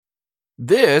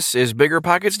This is Bigger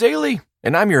Pockets Daily,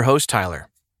 and I'm your host, Tyler.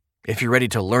 If you're ready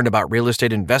to learn about real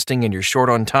estate investing and you're short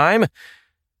on time,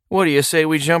 what do you say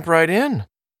we jump right in?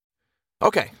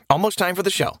 Okay, almost time for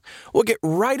the show. We'll get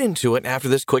right into it after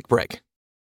this quick break.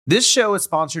 This show is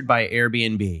sponsored by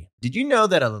Airbnb. Did you know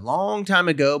that a long time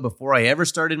ago, before I ever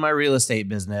started my real estate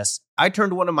business, I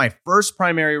turned one of my first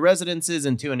primary residences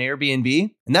into an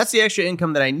Airbnb? And that's the extra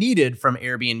income that I needed from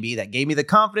Airbnb that gave me the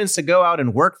confidence to go out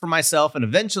and work for myself and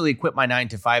eventually quit my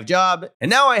 9-to-5 job. And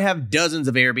now I have dozens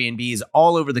of Airbnbs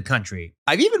all over the country.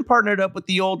 I've even partnered up with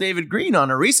the old David Green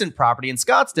on a recent property in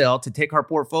Scottsdale to take our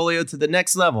portfolio to the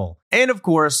next level. And of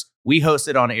course, we host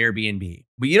it on Airbnb.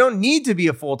 But you don't need to be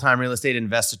a full-time real estate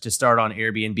investor to start on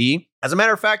Airbnb. As a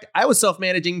matter of fact, I was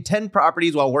self-managing 10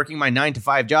 properties while working my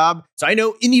 9-to-5 job, so I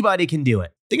know anybody can do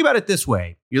it. Think about it this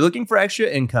way. You're looking for extra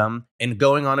income and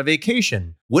going on a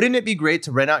vacation. Wouldn't it be great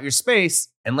to rent out your space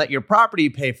and let your property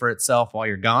pay for itself while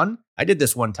you're gone? I did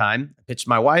this one time. I pitched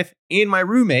my wife and my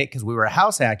roommate, because we were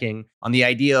house hacking, on the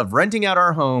idea of renting out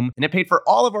our home, and it paid for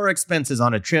all of our expenses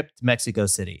on a trip to Mexico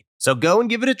City. So go and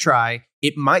give it a try.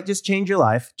 It might just change your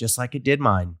life, just like it did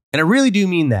mine. And I really do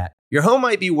mean that. Your home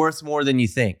might be worth more than you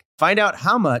think. Find out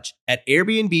how much at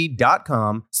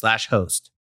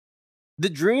airbnb.com/host. The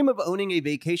dream of owning a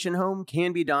vacation home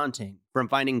can be daunting. From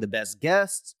finding the best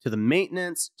guests, to the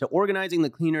maintenance, to organizing the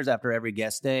cleaners after every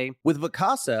guest stay. With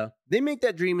Vacasa, they make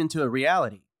that dream into a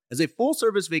reality. As a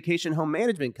full-service vacation home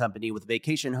management company with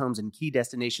vacation homes in key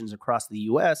destinations across the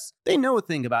U.S., they know a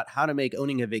thing about how to make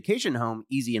owning a vacation home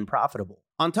easy and profitable.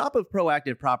 On top of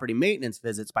proactive property maintenance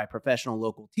visits by professional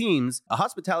local teams, a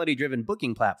hospitality-driven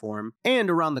booking platform, and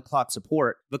around-the-clock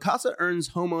support, Vacasa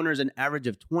earns homeowners an average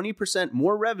of 20%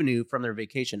 more revenue from their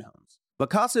vacation homes.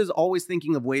 Vacasa is always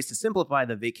thinking of ways to simplify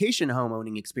the vacation home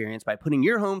owning experience by putting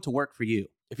your home to work for you.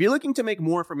 If you're looking to make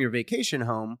more from your vacation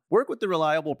home, work with the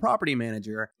reliable property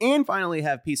manager, and finally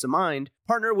have peace of mind,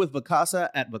 partner with Vacasa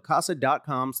at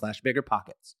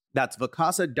vacasa.com/biggerpockets. That's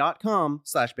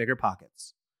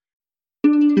vacasa.com/biggerpockets.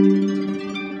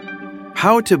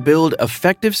 How to Build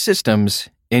Effective Systems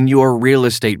in Your Real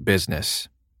Estate Business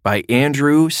by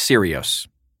Andrew Sirios.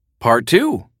 Part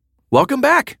 2. Welcome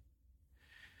back.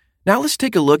 Now let's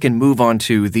take a look and move on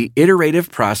to the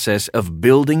iterative process of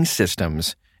building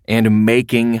systems and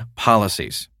making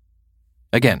policies.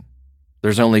 Again,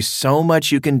 there's only so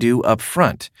much you can do up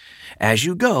front. As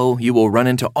you go, you will run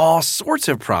into all sorts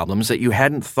of problems that you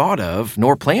hadn't thought of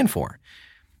nor planned for.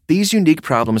 These unique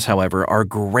problems, however, are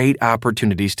great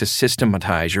opportunities to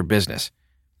systematize your business.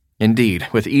 Indeed,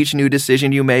 with each new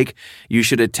decision you make, you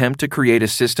should attempt to create a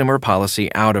system or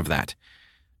policy out of that.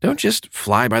 Don't just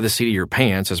fly by the seat of your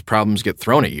pants as problems get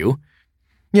thrown at you.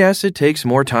 Yes, it takes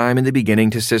more time in the beginning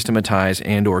to systematize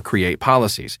and or create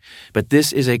policies, but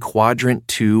this is a quadrant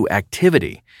 2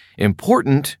 activity,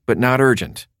 important but not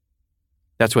urgent.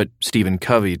 That's what Stephen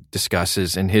Covey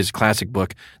discusses in his classic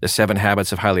book, The 7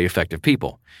 Habits of Highly Effective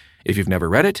People. If you've never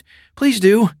read it, please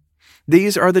do.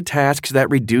 These are the tasks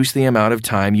that reduce the amount of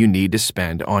time you need to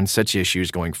spend on such issues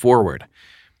going forward.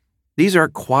 These are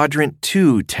quadrant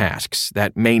 2 tasks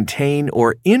that maintain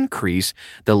or increase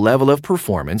the level of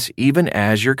performance even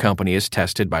as your company is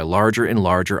tested by larger and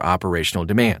larger operational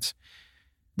demands.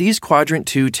 These quadrant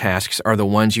 2 tasks are the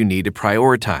ones you need to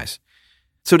prioritize.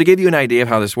 So to give you an idea of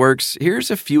how this works,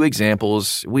 here's a few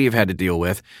examples we've had to deal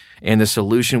with and the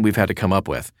solution we've had to come up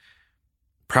with.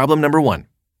 Problem number 1.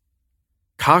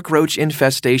 Cockroach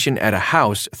infestation at a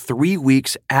house 3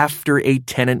 weeks after a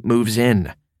tenant moves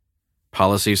in.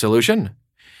 Policy solution.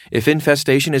 If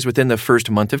infestation is within the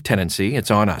first month of tenancy, it's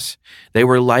on us. They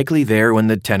were likely there when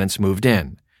the tenants moved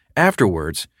in.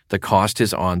 Afterwards, the cost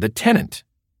is on the tenant.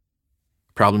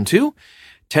 Problem 2.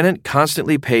 Tenant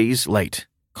constantly pays late,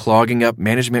 clogging up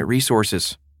management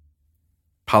resources.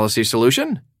 Policy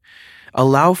solution.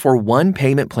 Allow for one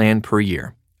payment plan per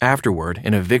year. Afterward,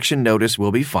 an eviction notice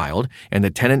will be filed, and the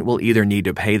tenant will either need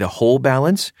to pay the whole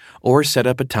balance or set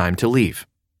up a time to leave.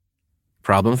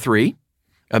 Problem 3.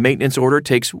 A maintenance order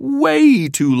takes way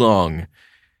too long,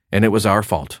 and it was our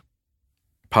fault.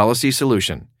 Policy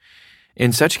solution.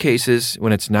 In such cases,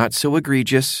 when it's not so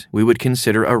egregious, we would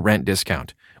consider a rent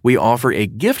discount. We offer a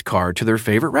gift card to their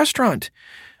favorite restaurant,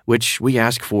 which we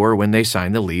ask for when they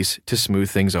sign the lease to smooth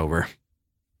things over.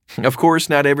 Of course,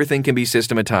 not everything can be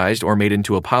systematized or made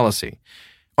into a policy.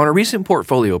 On a recent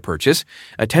portfolio purchase,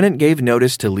 a tenant gave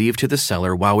notice to leave to the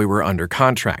seller while we were under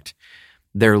contract.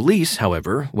 Their lease,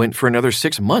 however, went for another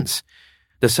 6 months.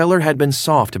 The seller had been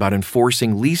soft about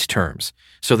enforcing lease terms,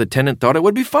 so the tenant thought it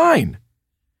would be fine.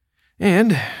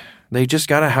 And they just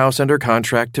got a house under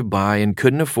contract to buy and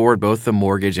couldn't afford both the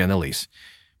mortgage and the lease.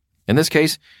 In this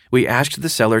case, we asked the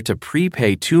seller to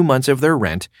prepay 2 months of their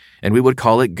rent, and we would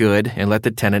call it good and let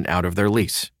the tenant out of their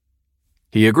lease.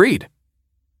 He agreed.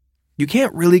 You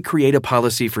can't really create a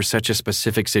policy for such a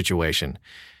specific situation,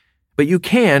 but you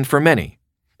can for many,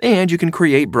 and you can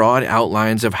create broad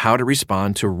outlines of how to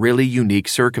respond to really unique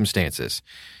circumstances.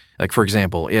 Like, for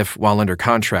example, if, while under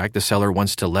contract, the seller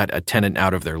wants to let a tenant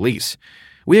out of their lease,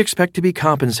 we expect to be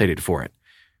compensated for it.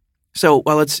 So,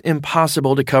 while it's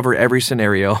impossible to cover every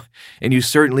scenario, and you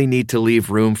certainly need to leave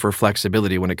room for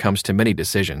flexibility when it comes to many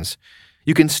decisions,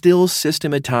 you can still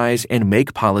systematize and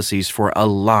make policies for a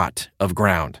lot of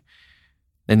ground.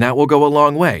 And that will go a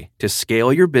long way to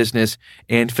scale your business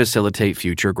and facilitate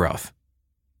future growth.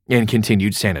 And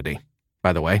continued sanity,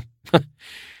 by the way.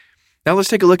 Now let's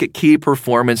take a look at key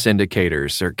performance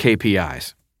indicators, or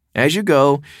KPIs. As you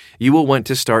go, you will want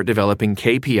to start developing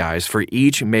KPIs for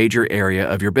each major area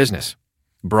of your business.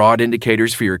 Broad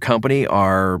indicators for your company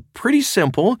are pretty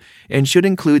simple and should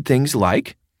include things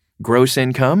like gross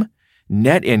income,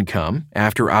 net income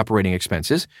after operating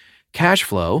expenses, cash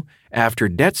flow after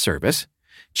debt service,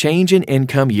 change in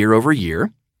income year over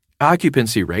year,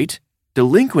 occupancy rate,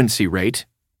 delinquency rate,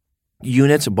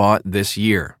 units bought this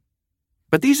year.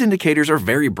 But these indicators are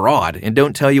very broad and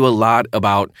don't tell you a lot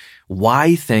about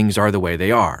why things are the way they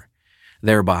are.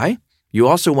 Thereby, you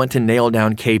also want to nail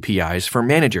down KPIs for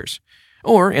managers,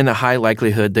 or in the high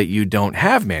likelihood that you don't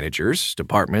have managers,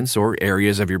 departments, or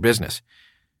areas of your business.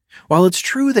 While it's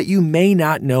true that you may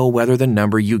not know whether the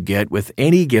number you get with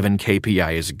any given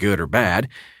KPI is good or bad,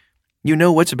 you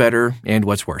know what's better and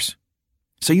what's worse.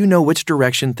 So you know which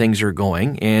direction things are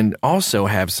going and also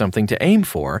have something to aim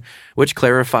for, which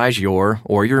clarifies your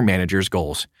or your manager's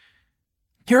goals.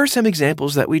 Here are some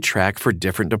examples that we track for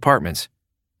different departments.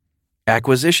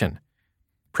 Acquisition.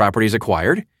 Properties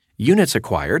acquired, units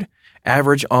acquired,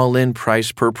 average all-in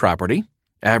price per property,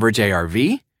 average ARV,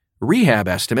 rehab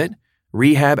estimate,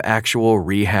 rehab actual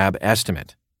rehab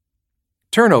estimate.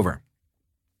 Turnover.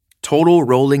 Total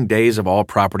rolling days of all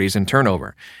properties in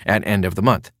turnover at end of the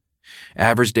month.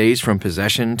 Average days from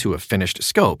possession to a finished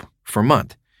scope for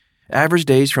month. Average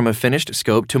days from a finished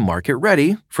scope to market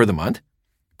ready for the month.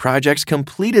 Projects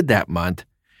completed that month.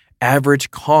 Average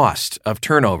cost of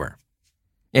turnover.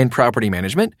 In property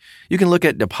management, you can look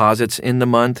at deposits in the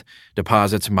month,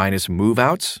 deposits minus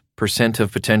move-outs, percent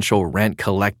of potential rent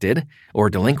collected or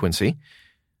delinquency,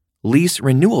 lease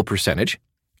renewal percentage,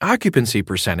 occupancy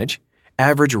percentage,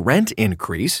 average rent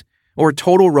increase, or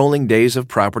total rolling days of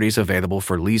properties available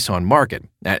for lease on market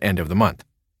at end of the month.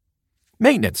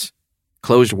 Maintenance.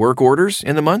 Closed work orders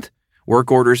in the month,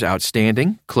 work orders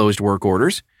outstanding, closed work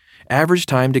orders, average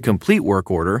time to complete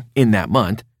work order in that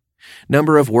month,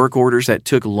 number of work orders that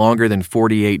took longer than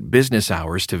 48 business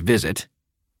hours to visit,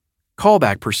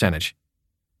 callback percentage.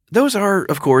 Those are,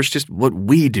 of course, just what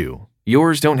we do.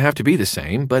 Yours don't have to be the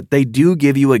same, but they do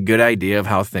give you a good idea of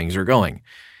how things are going.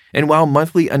 And while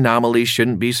monthly anomalies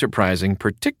shouldn't be surprising,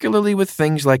 particularly with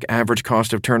things like average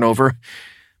cost of turnover,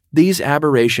 these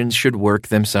aberrations should work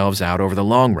themselves out over the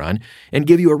long run and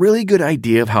give you a really good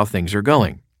idea of how things are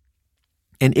going.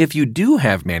 And if you do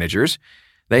have managers,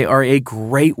 they are a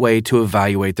great way to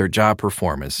evaluate their job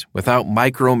performance without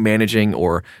micromanaging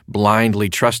or blindly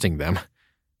trusting them.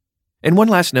 And one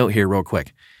last note here real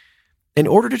quick. In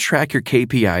order to track your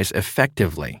KPIs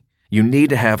effectively, you need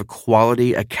to have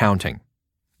quality accounting.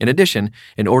 In addition,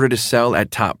 in order to sell at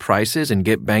top prices and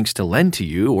get banks to lend to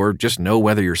you or just know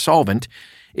whether you're solvent,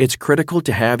 it's critical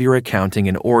to have your accounting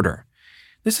in order.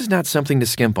 This is not something to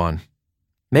skimp on.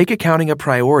 Make accounting a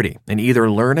priority and either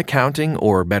learn accounting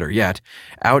or, better yet,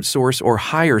 outsource or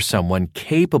hire someone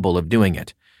capable of doing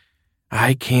it.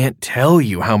 I can't tell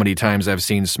you how many times I've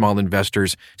seen small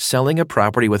investors selling a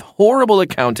property with horrible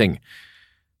accounting.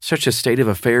 Such a state of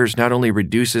affairs not only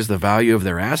reduces the value of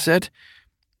their asset,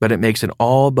 but it makes it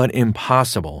all but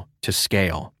impossible to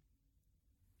scale.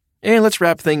 And let's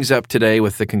wrap things up today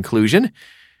with the conclusion.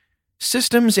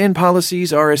 Systems and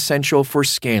policies are essential for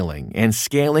scaling, and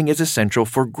scaling is essential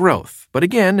for growth. But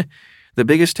again, the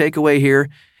biggest takeaway here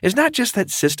is not just that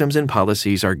systems and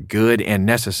policies are good and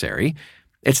necessary,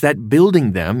 it's that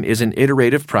building them is an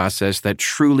iterative process that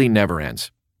truly never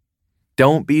ends.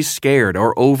 Don't be scared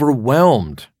or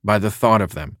overwhelmed by the thought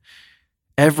of them.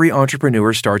 Every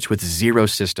entrepreneur starts with 0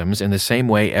 systems in the same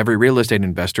way every real estate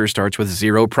investor starts with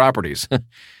 0 properties.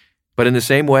 But in the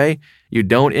same way, you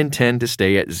don't intend to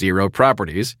stay at 0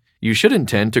 properties. You should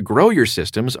intend to grow your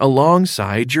systems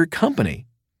alongside your company.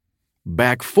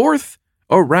 Back forth,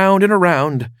 around and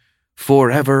around,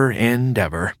 forever and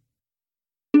ever.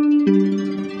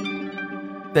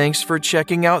 Thanks for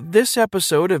checking out this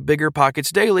episode of Bigger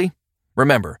Pockets Daily.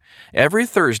 Remember, every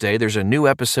Thursday there's a new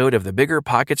episode of the Bigger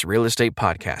Pockets Real Estate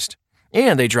Podcast.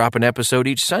 And they drop an episode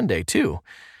each Sunday, too.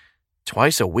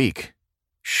 Twice a week.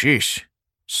 Sheesh.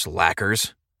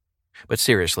 Slackers. But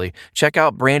seriously, check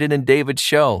out Brandon and David's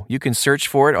show. You can search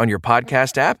for it on your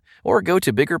podcast app or go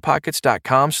to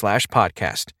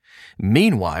biggerpockets.com/podcast.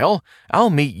 Meanwhile, I'll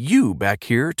meet you back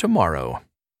here tomorrow.